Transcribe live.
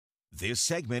This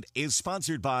segment is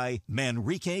sponsored by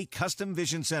Manrique Custom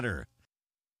Vision Center.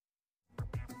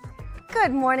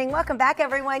 Good morning. Welcome back,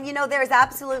 everyone. You know, there's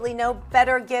absolutely no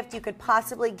better gift you could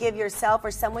possibly give yourself or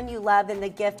someone you love than the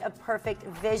gift of perfect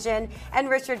vision. And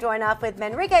Richard Doinoff with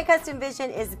Manrique Custom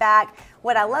Vision is back.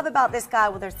 What I love about this guy,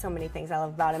 well, there's so many things I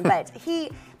love about him, but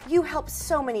you help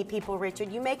so many people,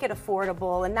 Richard. You make it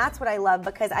affordable, and that's what I love,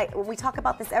 because we talk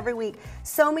about this every week.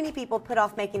 So many people put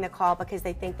off making the call because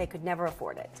they think they could never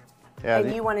afford it. Yeah,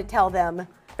 and you want to tell them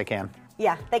they can.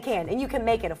 Yeah, they can, and you can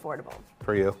make it affordable.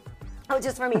 For you. Oh,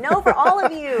 just for me? No, for all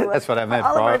of you. That's what I meant.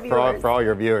 For all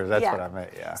your viewers. That's what I meant.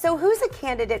 Yeah. So, who's a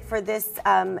candidate for this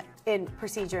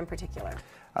procedure in particular?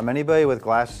 Anybody with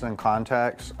glasses and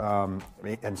contacts,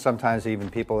 and sometimes even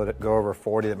people that go over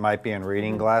 40 that might be in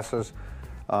reading glasses.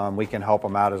 We can help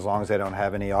them out as long as they don't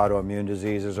have any autoimmune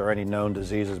diseases or any known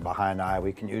diseases behind the eye.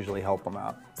 We can usually help them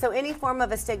out. So any form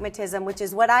of astigmatism, which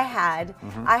is what I had.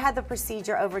 I had the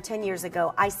procedure over 10 years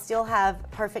ago. I still have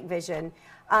perfect vision.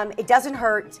 It doesn't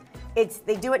hurt.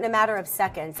 They do it in a matter of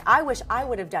seconds. I wish I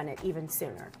would have done it even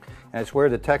sooner. And it's where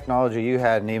the technology you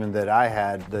had and even that I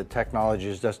had, the technology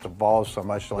has just evolved so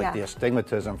much. Like the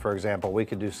astigmatism, for example, we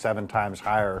could do 7 times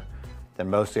higher than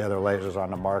most of the other lasers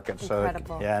on the market.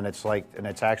 Incredible. So and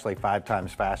it's actually 5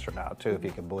 times faster now too, if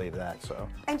you can believe that. So.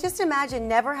 And just imagine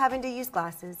never having to use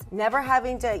glasses, never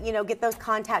having to get those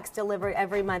contacts delivered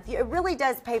every month. It really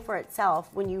does pay for itself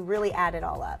when you really add it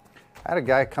all up. I had a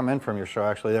guy come in from your show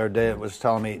actually the other day that was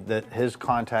telling me that his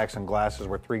contacts and glasses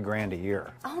were $3 grand a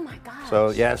year. Oh my gosh.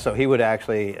 So he would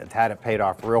actually have had it paid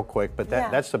off real quick, but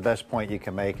that's the best point you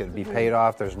can make. It'd be paid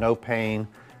off, there's no pain,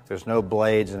 there's no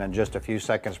blades, and in just a few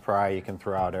seconds prior you can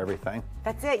throw out everything.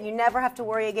 That's it. You never have to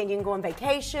worry again. You can go on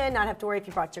vacation, not have to worry if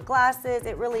you brought your glasses.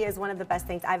 It really is one of the best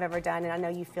things I've ever done, and I know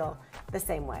you feel the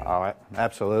same way. Oh,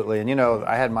 absolutely. And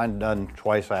I had mine done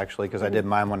twice actually, because I did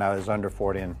mine when I was under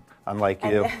 40, and unlike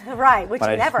you. Right, which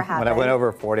never happened. When I went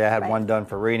over 40, I had one done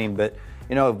for reading, but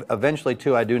eventually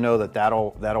too, I do know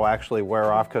that'll actually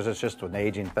wear off because it's just an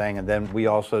aging thing, and then we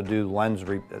also do lens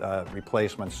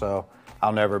replacement, so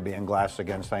I'll never be in glasses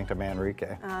again, thanks to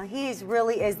Manrique. He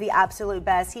really is the absolute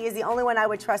best. He is the only one I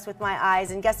would trust with my eyes.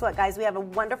 And guess what, guys? We have a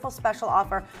wonderful special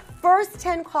offer. First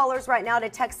 10 callers right now to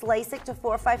text LASIK to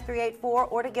 45384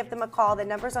 or to give them a call. The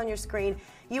number's on your screen.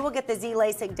 You will get the Z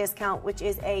LASIK discount, which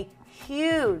is a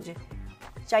huge,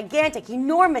 gigantic,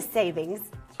 enormous savings.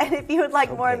 And if you would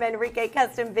like more Manrique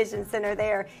Custom Vision Center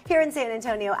there, here in San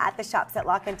Antonio at the shops at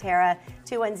La Cantera,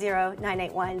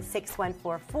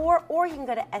 210-981-6144, or you can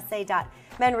go to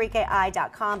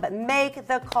sa.manriquei.com. But make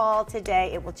the call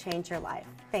today. It will change your life.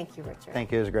 Thank you, Richard.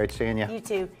 Thank you. It was great seeing you. You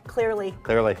too. Clearly.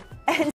 Clearly.